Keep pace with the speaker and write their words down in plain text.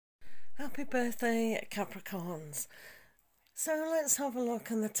Happy birthday, Capricorns. So let's have a look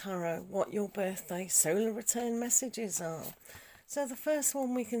in the tarot what your birthday solar return messages are. So the first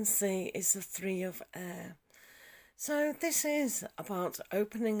one we can see is the Three of Air. So this is about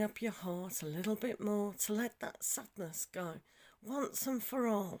opening up your heart a little bit more to let that sadness go once and for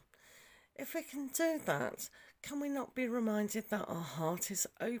all. If we can do that, can we not be reminded that our heart is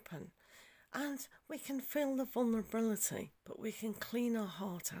open and we can feel the vulnerability, but we can clean our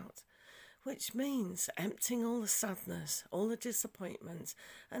heart out, which means emptying all the sadness, all the disappointment,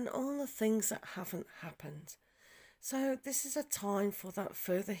 and all the things that haven't happened. So this is a time for that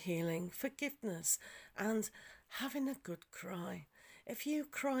further healing, forgiveness, and having a good cry. If you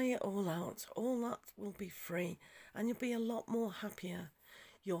cry it all out, all that will be free, and you'll be a lot more happier.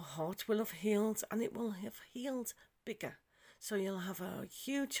 Your heart will have healed, and it will have healed bigger. So you'll have a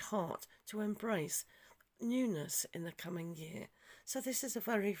huge heart to embrace newness in the coming year. So this is a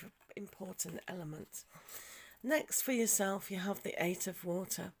very important element. Next, for yourself, you have the Eight of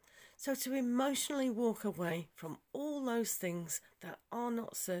Water. So to emotionally walk away from all those things that are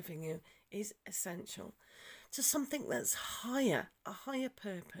not serving you is essential to something that's higher, a higher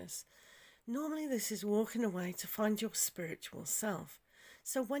purpose. Normally this is walking away to find your spiritual self.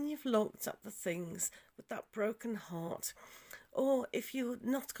 So when you've looked at the things with that broken heart, or if you've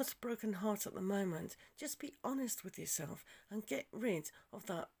not got a broken heart at the moment, just be honest with yourself and get rid of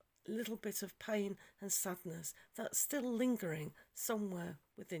that little bit of pain and sadness that's still lingering somewhere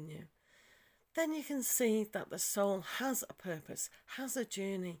within you. Then you can see that the soul has a purpose, has a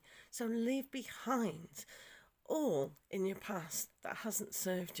journey. So leave behind all in your past that hasn't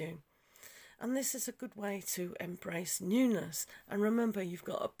served you. And this is a good way to embrace newness. And remember, you've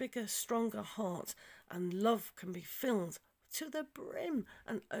got a bigger, stronger heart, and love can be filled to the brim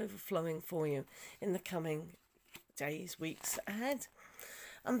and overflowing for you in the coming days, weeks ahead.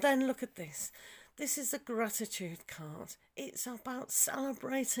 And then look at this. This is a gratitude card. It's about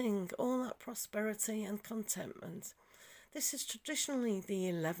celebrating all that prosperity and contentment. This is traditionally the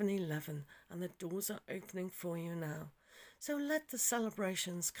 11:11, and the doors are opening for you now. So let the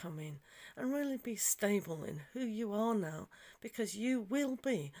celebrations come in and really be stable in who you are now, because you will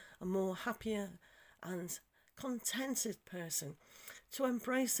be a more happier and contented person to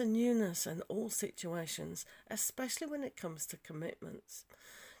embrace the newness in all situations, especially when it comes to commitments.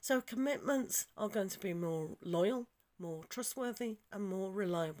 So commitments are going to be more loyal, more trustworthy, and more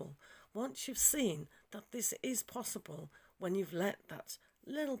reliable once you've seen that this is possible, when you've let that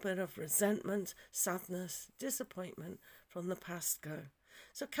little bit of resentment, sadness, disappointment from the past go.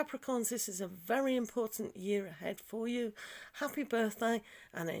 So Capricorns, this is a very important year ahead for you. Happy birthday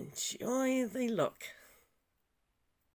and enjoy the look.